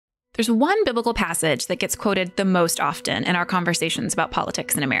There's one biblical passage that gets quoted the most often in our conversations about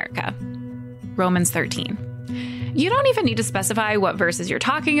politics in America. Romans 13. You don't even need to specify what verses you're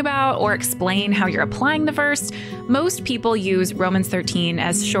talking about or explain how you're applying the verse. Most people use Romans 13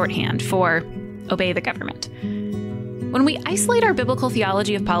 as shorthand for obey the government. When we isolate our biblical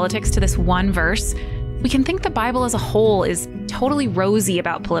theology of politics to this one verse, we can think the Bible as a whole is totally rosy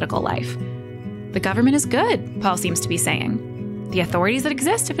about political life. The government is good, Paul seems to be saying. The authorities that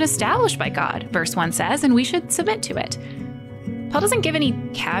exist have been established by God, verse 1 says, and we should submit to it. Paul doesn't give any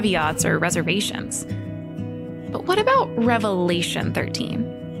caveats or reservations. But what about Revelation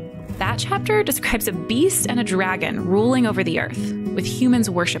 13? That chapter describes a beast and a dragon ruling over the earth, with humans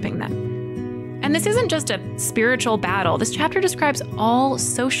worshiping them. And this isn't just a spiritual battle. This chapter describes all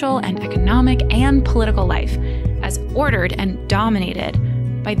social and economic and political life as ordered and dominated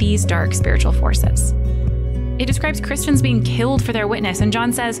by these dark spiritual forces. It describes Christians being killed for their witness, and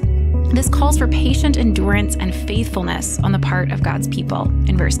John says this calls for patient endurance and faithfulness on the part of God's people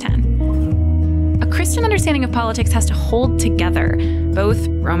in verse 10. A Christian understanding of politics has to hold together both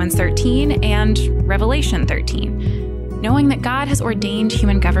Romans 13 and Revelation 13, knowing that God has ordained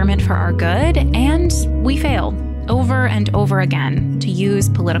human government for our good, and we fail over and over again to use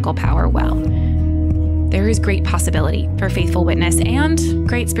political power well. There is great possibility for faithful witness and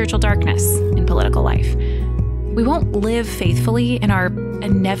great spiritual darkness in political life. We won't live faithfully in our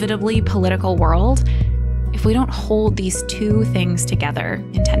inevitably political world if we don't hold these two things together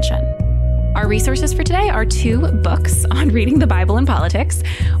in tension. Our resources for today are 2 books on reading the Bible and politics.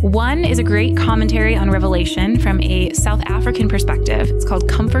 One is a great commentary on Revelation from a South African perspective. It's called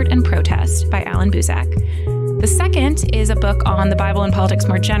Comfort and Protest by Alan Buzak. The second is a book on the Bible and politics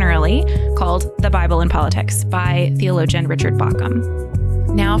more generally called The Bible and Politics by theologian Richard Bauckham.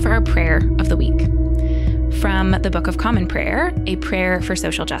 Now for our prayer of the week. From the Book of Common Prayer, a prayer for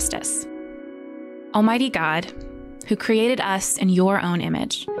social justice. Almighty God, who created us in your own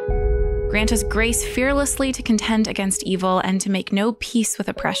image, grant us grace fearlessly to contend against evil and to make no peace with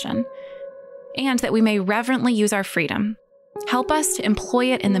oppression, and that we may reverently use our freedom. Help us to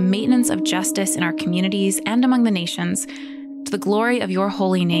employ it in the maintenance of justice in our communities and among the nations, to the glory of your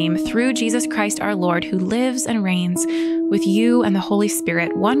holy name, through Jesus Christ our Lord, who lives and reigns with you and the Holy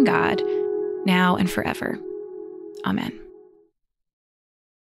Spirit, one God, now and forever. Amen.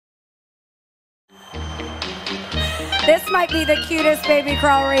 This might be the cutest baby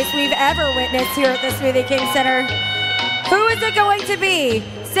crawl race we've ever witnessed here at the Smoothie King Center. Who is it going to be?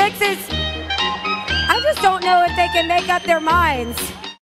 6 is... I just don't know if they can make up their minds.